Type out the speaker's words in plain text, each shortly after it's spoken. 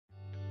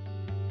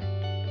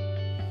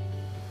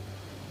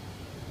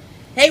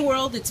Hey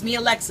world, it's me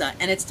Alexa,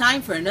 and it's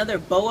time for another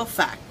BOA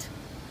fact.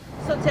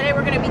 So today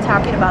we're going to be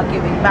talking about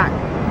giving back.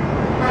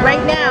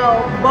 Right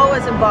now, BOA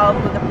is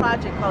involved with a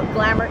project called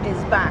Glamour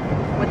is Back,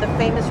 with the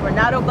famous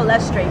Renato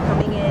Balestre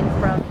coming in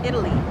from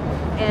Italy.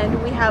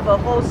 And we have a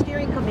whole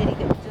steering committee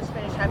that we just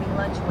finished having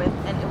lunch with,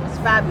 and it was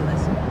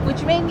fabulous.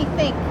 Which made me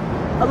think,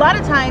 a lot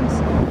of times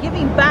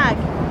giving back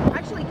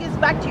actually gives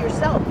back to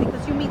yourself,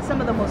 because you meet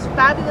some of the most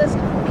fabulous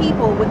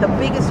people with the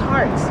biggest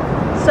hearts.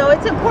 So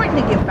it's important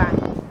to give back.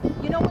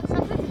 You know what,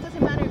 sometimes it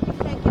doesn't matter if you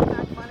can't give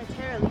back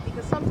monetarily,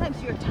 because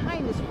sometimes your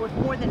time is worth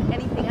more than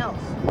anything else.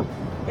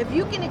 If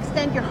you can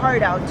extend your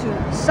heart out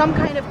to some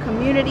kind of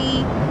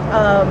community,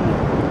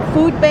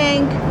 food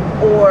bank,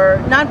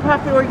 or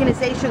nonprofit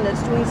organization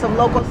that's doing some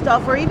local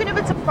stuff, or even if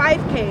it's a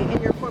 5K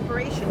in your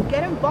corporation,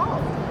 get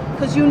involved,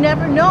 because you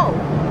never know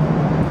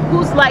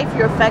whose life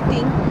you're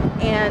affecting,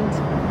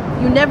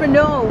 and you never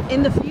know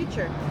in the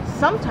future.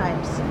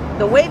 Sometimes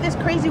the way this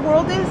crazy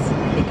world is,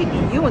 it could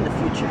be you in the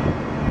future.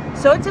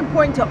 So it's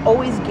important to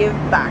always give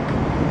back.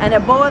 And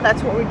at BOA,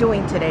 that's what we're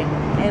doing today.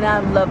 And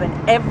I'm loving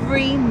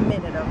every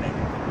minute of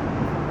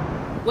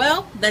it.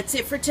 Well, that's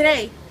it for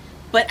today,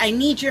 but I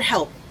need your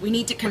help. We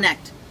need to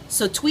connect.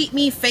 So tweet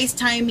me,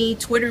 FaceTime me,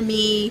 Twitter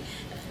me,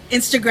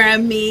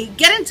 Instagram me,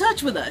 get in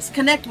touch with us,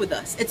 connect with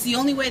us. It's the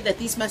only way that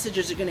these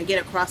messages are going to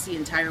get across the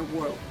entire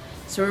world.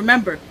 So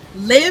remember,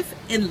 live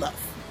in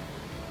love.